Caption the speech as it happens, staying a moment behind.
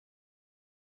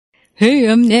Hey,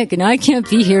 I'm Nick, and I can't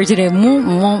be here today. I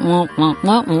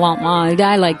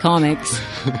like comics.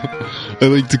 I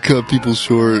like to cut people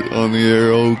short on the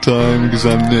air all the time because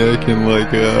I'm Nick and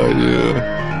whatever.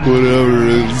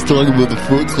 Let's talk about the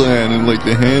Foot Clan and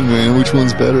the Handman. Which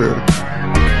one's better?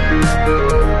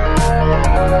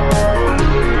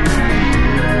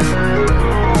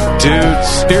 Dude,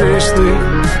 seriously?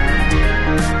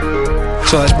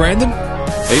 So that's Brandon?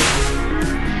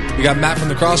 Hey. We got Matt from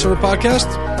the Crossover Podcast?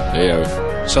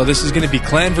 Hey. So this is going to be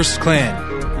clan versus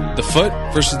clan. The foot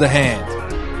versus the hand.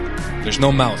 There's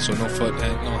no mouth, so no foot,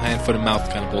 no hand, foot, and mouth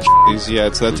kind of bullshit. Yeah,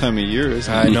 it's that time of year,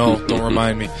 isn't it? I know, don't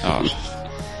remind me.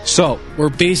 So, we're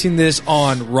basing this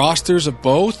on rosters of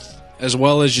both, as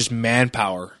well as just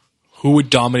manpower. Who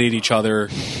would dominate each other?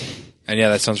 And yeah,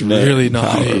 that sounds really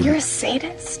naughty. You're a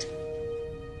sadist?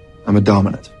 I'm a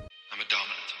dominant.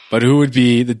 But who would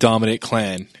be the dominant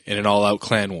clan in an all-out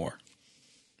clan war?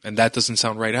 And that doesn't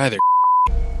sound right either.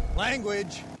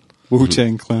 Language.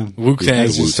 Wu-Tang Clan.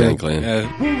 Wu-Tang Clan.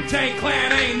 Wu-Tang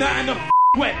Clan ain't nothing to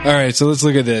with. All right, so let's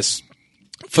look at this.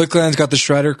 Foot Clan's got the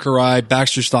Shredder, Karai,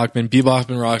 Baxter Stockman, Bebop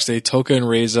and Rocksteady, Toka and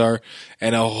Razor,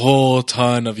 and a whole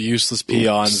ton of useless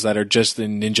peons that are just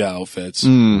in ninja outfits.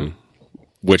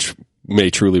 Which may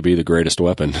truly be the greatest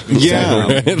weapon.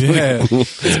 Yeah. Yeah.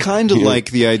 It's kind of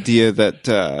like the idea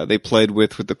that they played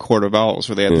with the Court of Owls,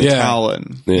 where they had the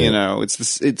Talon. Yeah. You know,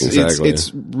 it's Exactly.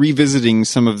 it's revisiting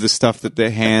some of the stuff that the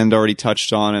Hand already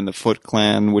touched on in the Foot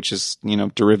Clan, which is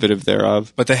derivative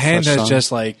thereof. But the hand Touched has on.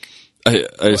 just like, I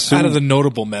assume, out of the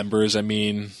notable members, I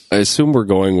mean... I assume we're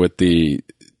going with the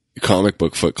comic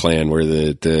book Foot Clan, where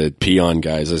the peon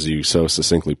guys, as you so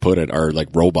succinctly put it, are like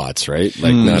robots, right?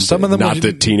 Like not Some of them not are-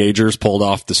 the teenagers pulled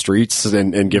off the streets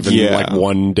and given like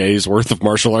 1 day's worth of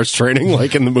martial arts training,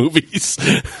 like in the movies.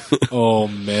 Oh,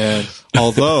 man.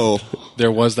 Although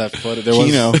There was that footage. There was...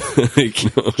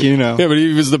 Kino. Yeah, but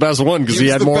he was the best one because he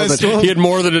had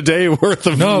more than a day worth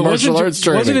of No, martial arts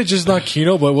training. wasn't it just not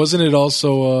Kino, but wasn't it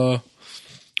also,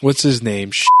 what's his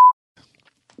name?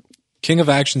 King of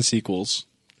Action sequels.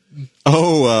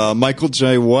 Michael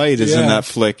J. White is in that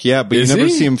flick. Yeah, but Is you never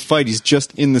he? see him fight. He's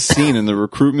just in the scene, in the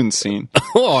recruitment scene.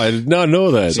 Oh, I did not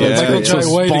know that. So Michael Jai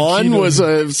White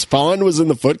and Spawn was in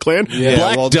the Foot Clan. Yeah,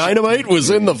 Black well, Dynamite was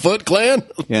in the Foot Clan.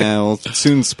 Yeah, well,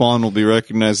 soon Spawn will be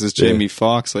recognized as Jamie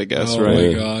Foxx, I guess, Oh,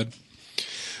 right? my God.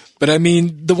 But I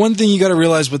mean, the one thing you got to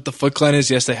realize with the Foot Clan is,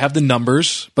 yes, they have the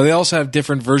numbers, but they also have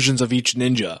different versions of each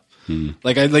ninja.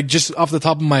 Like just off the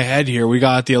top of my head here, we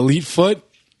got the Elite Foot,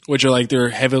 which are they're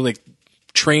heavily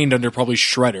trained under probably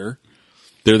Shredder.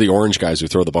 They're the orange guys who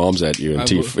throw the bombs at you in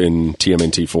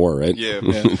TMNT 4, right? Yeah.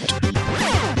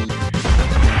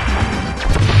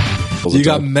 You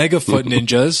got Megafoot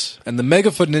ninjas, and the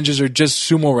Megafoot ninjas are just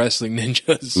sumo wrestling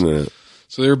ninjas. Yeah.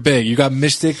 So they're big. You got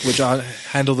Mystic, which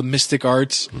handle the Mystic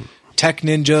arts. Tech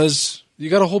ninjas. You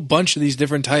got a whole bunch of these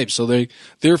different types. So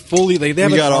they're fully they have We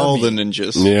an got all army. the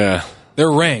ninjas. Yeah.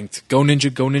 They're ranked. Go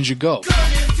ninja, go ninja, go.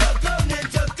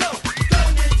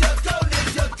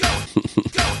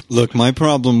 Look, my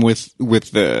problem with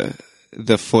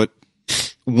the Foot,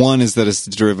 one is that it's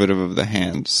the derivative of the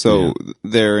Hand, so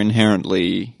they're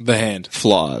inherently The hand.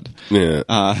 flawed. Yeah.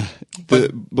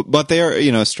 But they are,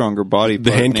 a stronger body.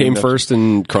 The hand came first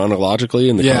and chronologically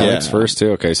in the Yeah. comics Yeah. first,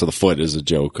 too. Okay, so the foot is a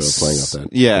joke of playing off that.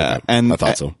 Yeah, Okay. and I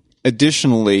thought so.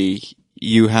 Additionally,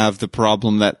 you have the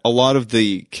problem that a lot of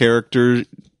the characters,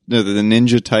 the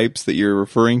ninja types that you're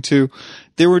referring to,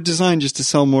 they were designed just to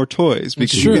sell more toys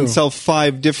because you true. can sell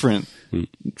 5 different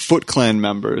Foot Clan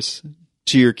members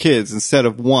to your kids instead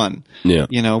of one. Yeah.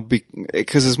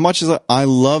 Because as much as I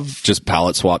love Just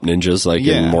palette swap ninjas like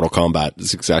Yeah. in Mortal Kombat.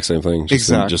 It's the exact same thing. Just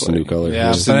Exactly. a new color.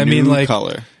 Yeah. just But a I mean, new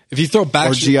color, if you throw or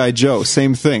Baxter, G.I. Joe,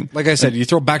 same thing. like I said, you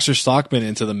throw Baxter Stockman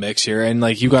into the mix here, and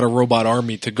you got a robot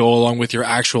army to go along with your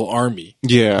actual army.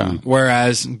 Yeah.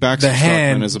 Whereas Baxter the Stockman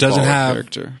hand is a doesn't baller have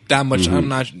character. that much. I'm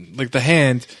not the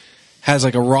hand has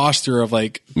a roster of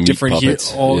different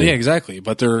puppets. yeah, exactly.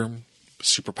 But they're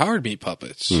super powered meat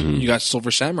puppets. You got Silver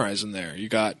Samurais in there. You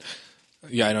got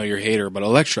I know you're a hater, but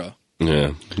Elektra.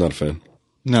 Yeah, not a fan.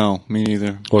 No, me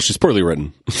neither. Well, she's poorly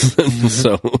written.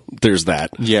 So there's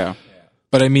that. Yeah.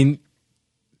 But I mean,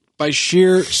 by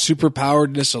sheer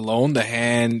superpoweredness alone, the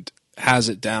hand has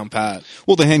it down pat.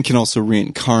 Well, the Hand can also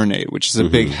reincarnate, which is a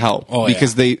big help Oh,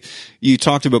 because you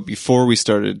talked about before we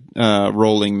started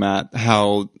rolling, Matt,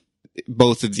 how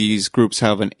both of these groups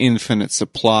have an infinite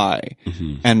supply,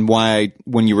 and why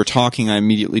when you were talking, I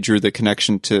immediately drew the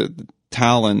connection to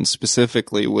Talon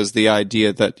specifically was the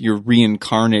idea that you're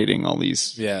reincarnating all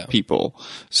these people.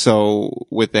 So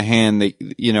with the Hand, they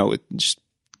just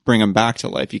bring them back to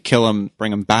life. You kill them,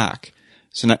 bring them back.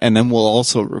 So and then we'll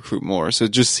also recruit more. So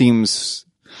it just seems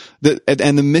that,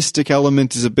 and the mystic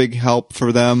element is a big help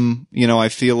for them. You know, I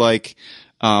feel like,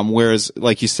 whereas,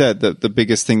 like you said, the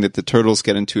biggest thing that the Turtles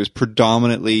get into is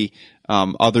predominantly,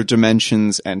 other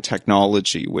dimensions and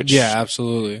technology, which, Yeah,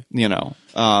 absolutely. you know,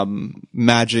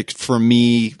 magic for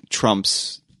me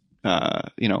trumps,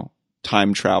 you know,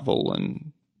 time travel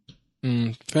and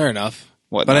Fair enough.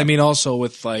 whatnot. But I mean, also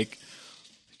with like,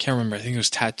 I can't remember. I think it was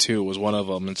Tattoo was one of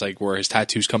them. It's like where his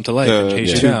tattoos come to life and the chase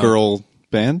you two down. girl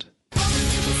band.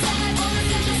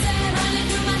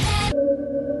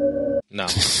 No.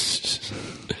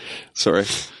 Sorry.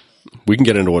 We can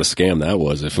get into what a scam that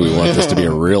was if we want this to be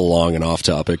a real long and off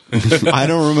topic. I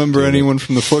don't remember anyone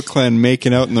from the Foot Clan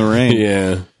making out in the rain.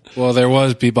 Yeah. Well, there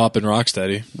was Bebop and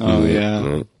Rocksteady. Oh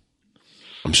yeah.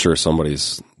 I'm sure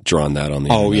somebody's drawn that on the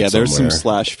Oh internet yeah, there's somewhere. some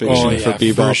slash fiction Oh, yeah, for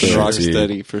Bebop for and sure.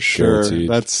 Rocksteady for sure. Guaranteed.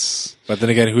 That's But then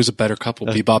again, who's a better couple,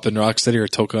 Bebop and Rocksteady or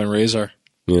Toka and Razor?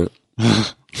 Yeah.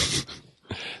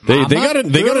 They got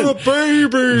into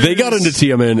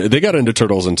TMN. They got into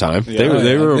Turtles in Time. They were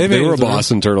They made a it through. boss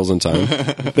in Turtles in Time.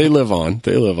 They live on.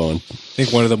 I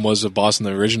think one of them was a boss in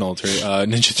the original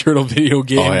Ninja Turtle video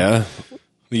game. Oh yeah,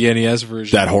 The NES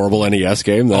version. that horrible NES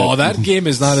game. That game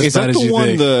is not as is bad that as the you one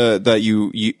think. that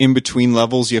you in between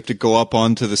levels you have to go up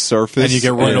onto the surface And you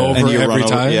get run over and you every run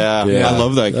time? Yeah, Yeah. I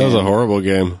love that game. That was a horrible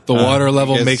game. The water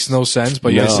level guess- makes no sense,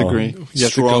 but No. you Disagree. You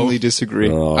have to go. Strongly disagree.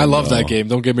 Oh, I love no. that game.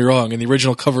 Don't get me wrong. And the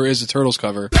original cover is the Turtles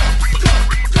cover.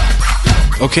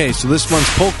 Okay, so this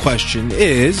month's poll question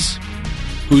is: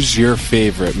 who's your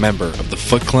favorite member of the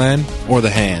Foot Clan or the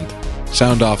Hand?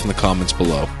 Sound off in the comments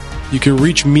below. You can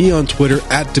reach me on Twitter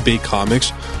at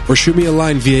DebateComics or shoot me a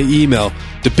line via email,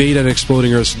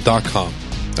 debate@explodingearth.com.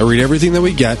 I read everything that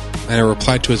we get and I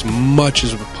reply to as much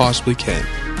as we possibly can.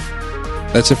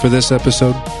 That's it for this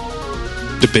episode.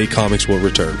 Debate Comics will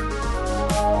return.